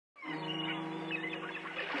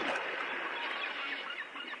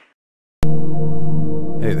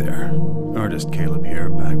Hey there, Artist Caleb here,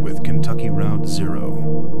 back with Kentucky Route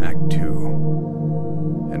Zero, Act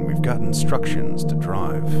 2. And we've got instructions to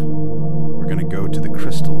drive. We're gonna go to the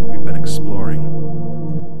crystal we've been exploring.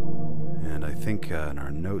 And I think in our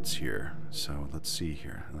notes here, so let's see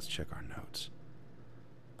here, let's check our notes.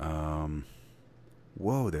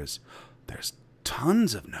 Whoa, there's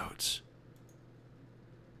tons of notes.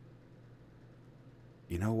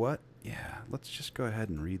 You know what? Yeah, let's just go ahead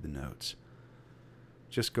and read the notes.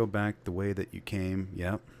 Just go back the way that you came.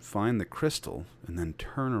 Yep. Find the crystal and then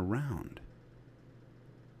turn around.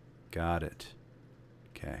 Got it.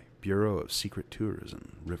 Okay. Bureau of Secret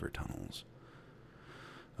Tourism, River Tunnels.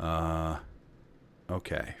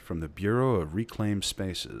 Okay. From the Bureau of Reclaimed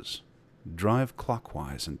Spaces. Drive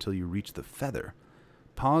clockwise until you reach the feather.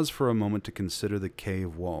 Pause for a moment to consider the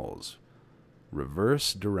cave walls.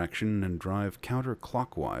 Reverse direction and drive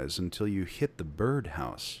counterclockwise until you hit the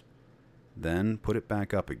birdhouse. Then put it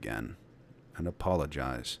back up again and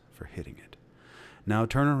apologize for hitting it. Now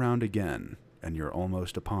turn around again and you're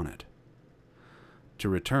almost upon it. To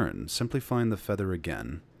return, simply find the feather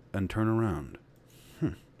again and turn around.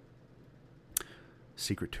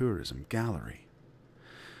 Secret Tourism Gallery.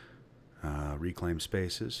 Reclaim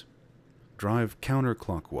spaces. Drive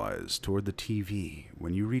counterclockwise toward the TV.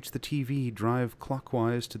 When you reach the TV, drive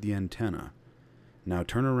clockwise to the antenna. Now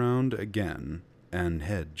turn around again and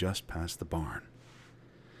head just past the barn.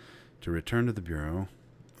 To return to the Bureau,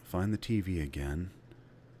 find the TV again,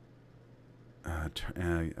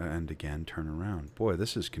 and again turn around. Boy,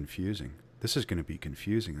 this is confusing. This is going to be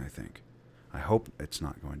confusing, I think. I hope it's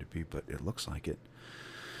not going to be, but it looks like it.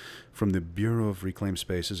 From the Bureau of Reclaimed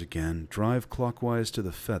Spaces again, drive clockwise to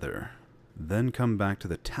the feather, then come back to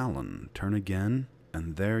the talon, turn again,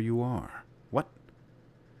 and there you are. What?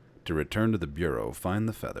 To return to the Bureau, find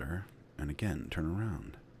the feather, and again turn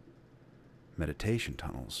around. Meditation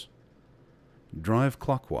tunnels. Drive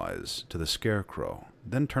clockwise to the scarecrow,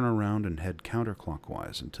 then turn around and head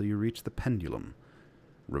counterclockwise until you reach the pendulum.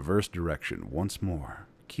 Reverse direction once more.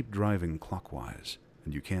 Keep driving clockwise,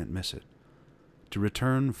 and you can't miss it. To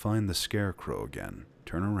return, find the scarecrow again,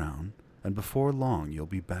 turn around, and before long you'll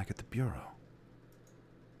be back at the Bureau.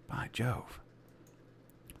 By Jove.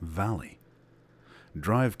 Valley.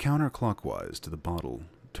 Drive counterclockwise to the bottle,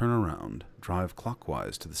 turn around, drive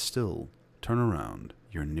clockwise to the still, turn around,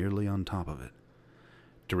 you're nearly on top of it.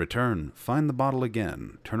 To return, find the bottle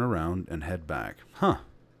again, turn around, and head back.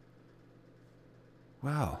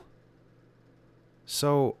 Well.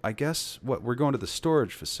 So, I guess, we're going to the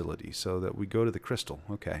storage facility, so that we go to the crystal.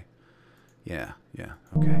 Okay. Yeah,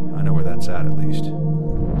 okay. I know where that's at least.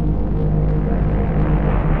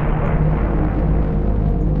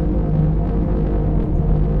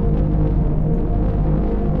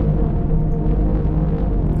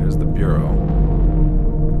 There's the Bureau.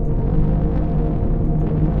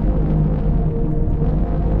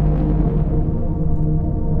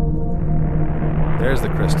 There's the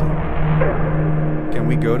crystal. Can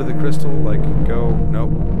we go to the crystal? Like, go?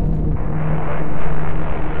 Nope.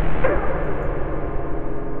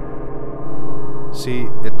 See,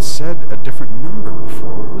 it said a different number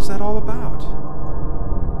before. What was that all about?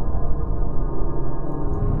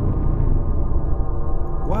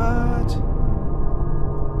 What?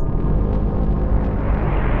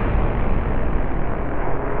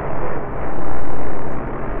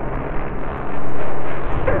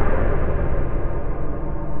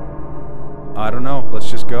 I don't know.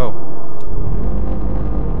 Let's just go.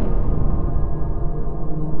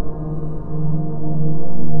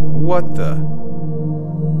 What the?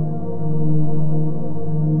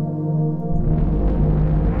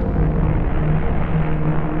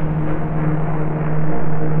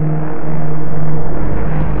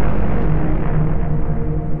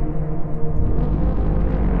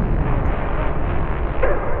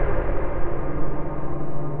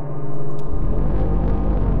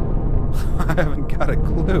 I haven't got a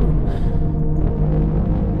clue.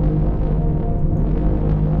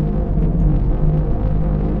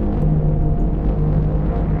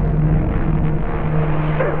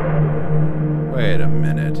 Wait a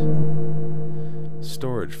minute.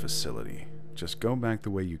 Storage facility. Just go back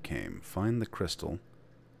the way you came, find the crystal,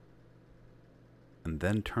 and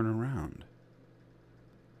then turn around.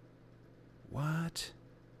 What?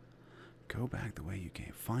 Go back the way you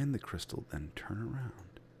came, find the crystal, then turn around.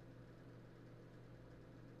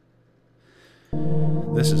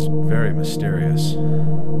 This is very mysterious.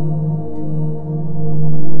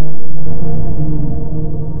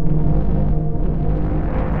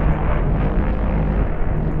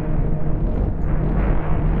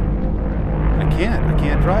 I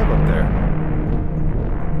can't drive up there.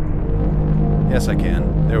 Yes, I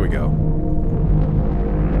can. There we go.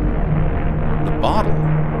 The bottle?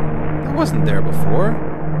 That wasn't there before.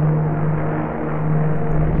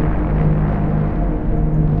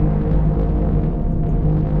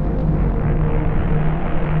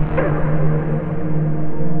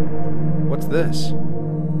 What's this?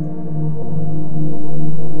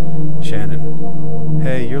 Shannon.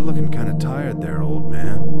 Hey, you're looking kind of tired there, old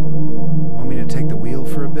man. Want me to take the wheel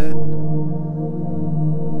for a bit?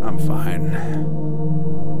 I'm fine.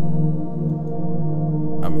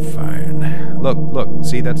 I'm fine. Look,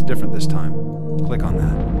 see, that's different this time. Click on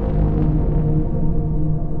that.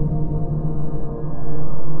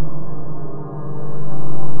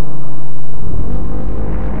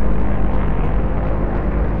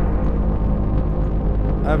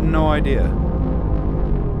 I have no idea.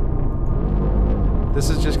 This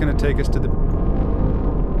is just going to take us to the...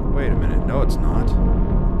 Wait a minute. No, it's not.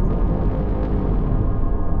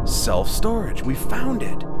 Self-storage. We found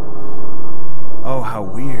it. Oh, how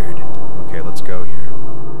weird. Okay, let's go here.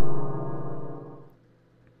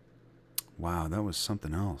 Wow, that was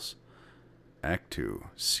something else. Act 2.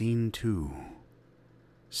 Scene 2.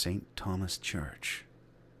 St. Thomas Church.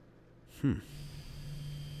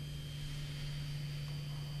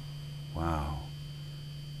 Wow.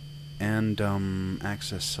 And,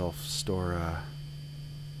 access self-store,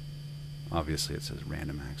 obviously it says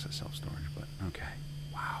random access self-storage, but okay.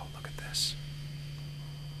 Wow, look at this.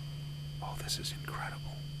 Oh, this is incredible.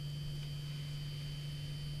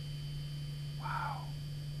 Wow.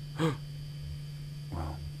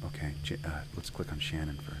 Well, okay, let's click on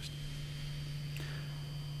Shannon first.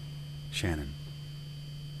 Shannon.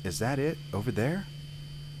 Is that it? Over there?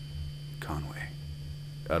 Conway.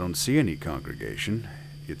 I don't see any congregation.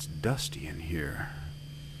 It's dusty in here.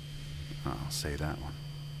 I'll say that one.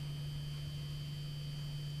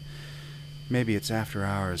 Maybe it's after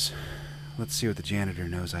hours. Let's see what the janitor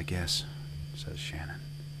knows, I guess, says Shannon.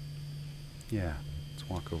 Yeah, let's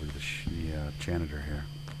walk over to the janitor here.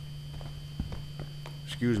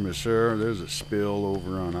 Excuse me, sir. There's a spill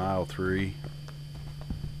over on aisle 3.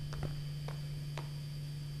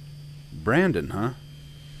 Brandon, huh?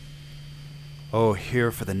 Oh,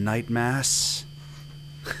 here for the night mass?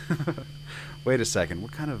 Wait a second,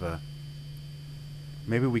 what kind of a...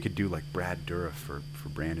 Maybe we could do like Brad Dourif for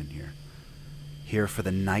Brandon here. Here for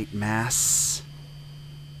the night mass?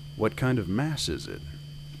 What kind of mass is it?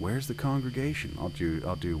 Where's the congregation? I'll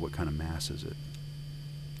do what kind of mass is it?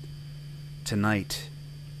 Tonight,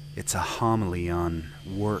 it's a homily on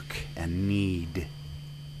work and need.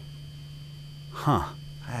 Huh,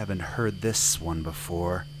 I haven't heard this one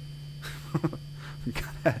before.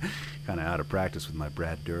 Kind of out of practice with my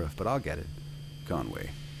Brad Dourif, but I'll get it.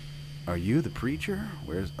 Conway, are you the preacher?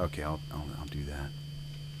 Where's... Okay, I'll do that.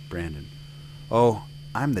 Brandon. Oh,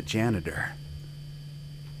 I'm the janitor.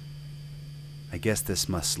 I guess this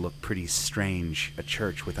must look pretty strange, a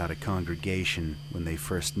church without a congregation. When they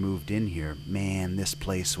first moved in here, man, this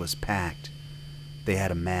place was packed. They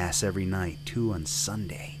had a mass every night, 2 on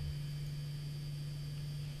Sunday.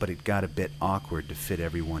 But it got a bit awkward to fit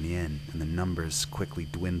everyone in, and the numbers quickly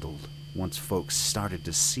dwindled. Once folks started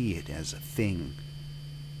to see it as a thing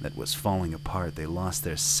that was falling apart, they lost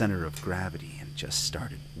their center of gravity and just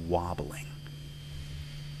started wobbling.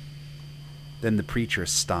 Then the preacher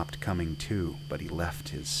stopped coming too, but he left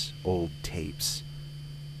his old tapes,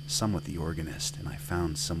 some with the organist, and I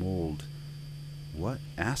found some old,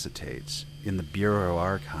 acetates, in the Bureau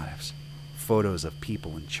archives, photos of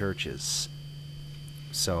people in churches.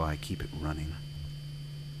 So I keep it running.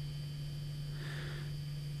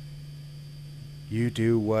 You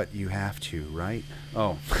do what you have to, right?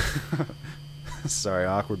 Oh. Sorry,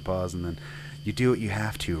 awkward pause, and then... You do what you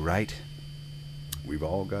have to, right? We've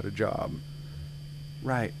all got a job.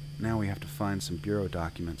 Right. Now we have to find some bureau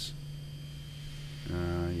documents.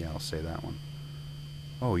 Yeah, I'll say that one.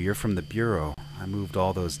 Oh, you're from the bureau. I moved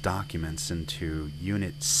all those documents into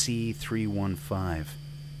Unit C315.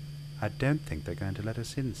 I don't think they're going to let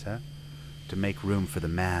us in, sir. To make room for the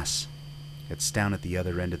mass. It's down at the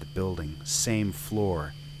other end of the building. Same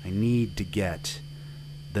floor. I need to get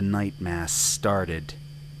the night mass started.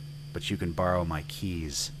 But you can borrow my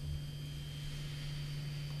keys.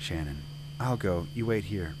 Shannon. I'll go. You wait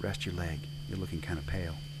here. Rest your leg. You're looking kind of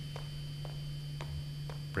pale.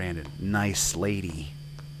 Brandon. Nice lady.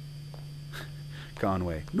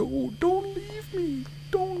 Conway. No, don't leave me.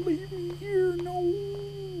 Don't leave me here. No.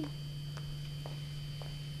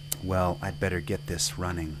 Well, I'd better get this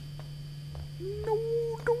running. No,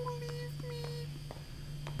 don't leave me.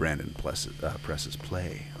 Brandon presses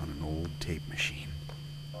play on an old tape machine.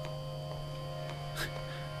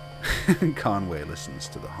 Conway listens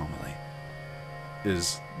to the homily.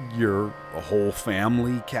 Is your whole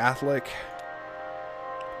family Catholic?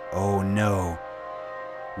 Oh no.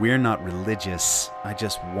 We're not religious. I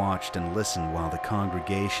just watched and listened while the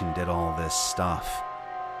congregation did all this stuff.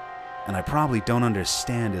 And I probably don't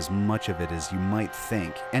understand as much of it as you might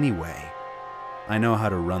think. Anyway, I know how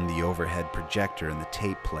to run the overhead projector and the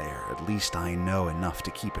tape player. At least I know enough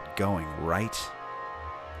to keep it going, right?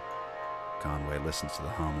 Conway listens to the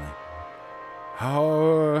homily.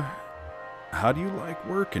 How do you like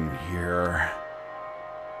working here?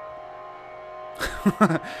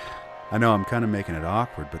 I know I'm kind of making it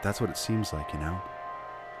awkward, but that's what it seems like, you know?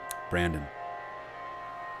 Brandon.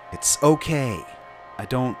 It's okay. I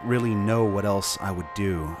don't really know what else I would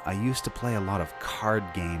do. I used to play a lot of card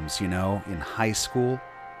games, you know, in high school.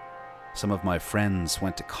 Some of my friends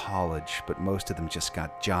went to college, but most of them just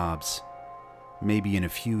got jobs. Maybe in a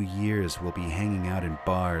few years we'll be hanging out in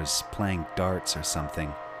bars, playing darts or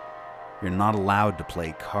something. You're not allowed to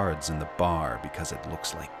play cards in the bar because it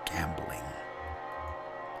looks like gambling.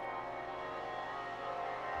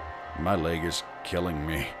 My leg is killing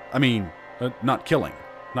me. I mean, not killing.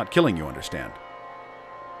 Not killing, you understand.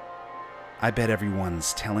 I bet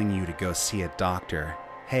everyone's telling you to go see a doctor.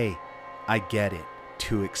 Hey, I get it.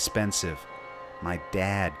 Too expensive. My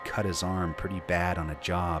dad cut his arm pretty bad on a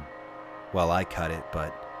job. Well, I cut it,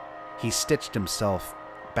 but he stitched himself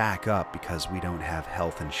back up because we don't have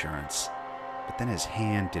health insurance. But then his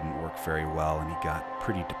hand didn't work very well and he got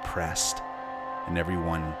pretty depressed.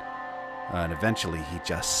 And eventually he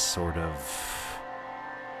just sort of,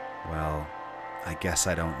 well, I guess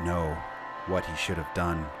I don't know what he should have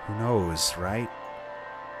done. Who knows, right?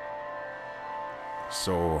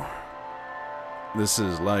 So, this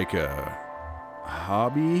is like a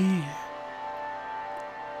hobby?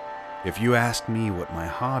 If you asked me what my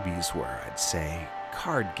hobbies were, I'd say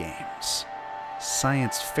card games,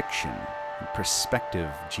 science fiction, and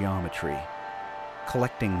perspective geometry,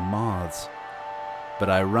 collecting moths. But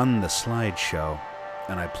I run the slideshow,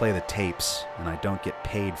 and I play the tapes, and I don't get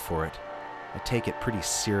paid for it. I take it pretty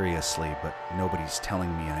seriously, but nobody's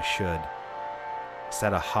telling me I should. Is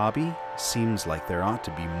that a hobby? Seems like there ought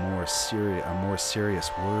to be a more serious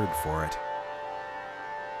word for it.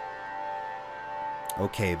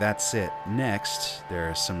 Okay, that's it. Next, there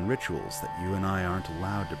are some rituals that you and I aren't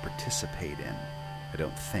allowed to participate in. I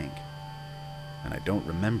don't think. And I don't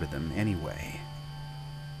remember them anyway.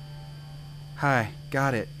 Hi,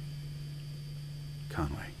 got it.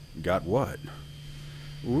 Conway, got what?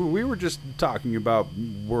 We were just talking about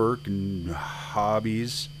work and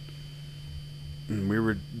hobbies. And we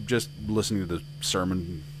were just listening to the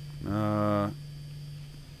sermon. Yeah,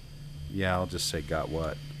 I'll just say got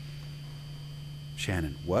what.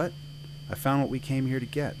 Shannon, what? I found what we came here to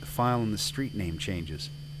get. The file and the street name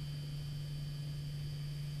changes.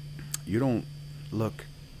 You don't look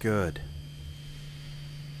good.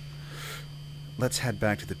 Let's head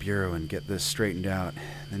back to the bureau and get this straightened out.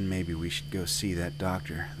 Then maybe we should go see that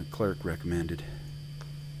doctor the clerk recommended.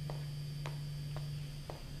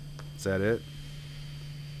 Is that it?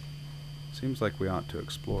 Seems like we ought to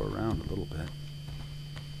explore around a little bit.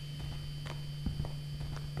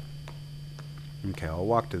 Okay, I'll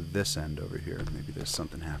walk to this end over here. Maybe there's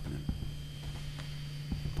something happening.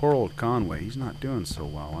 Poor old Conway, he's not doing so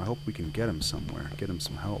well. I hope we can get him somewhere, get him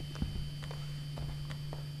some help.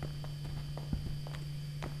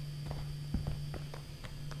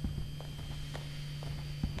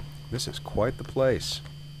 This is quite the place.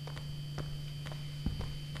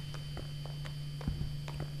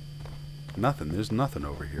 There's nothing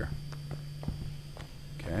over here.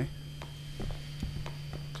 Okay.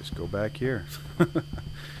 Just go back here. I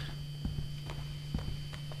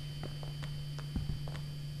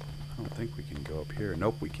don't think we can go up here.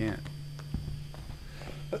 Nope, we can't.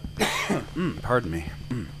 Pardon me.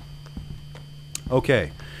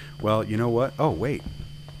 Okay. Well, you know what? Oh, wait.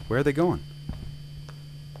 Where are they going?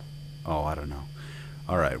 Oh, I don't know.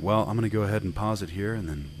 Alright, well, I'm going to go ahead and pause it here, and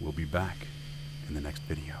then we'll be back in the next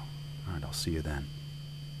video. Alright, I'll see you then.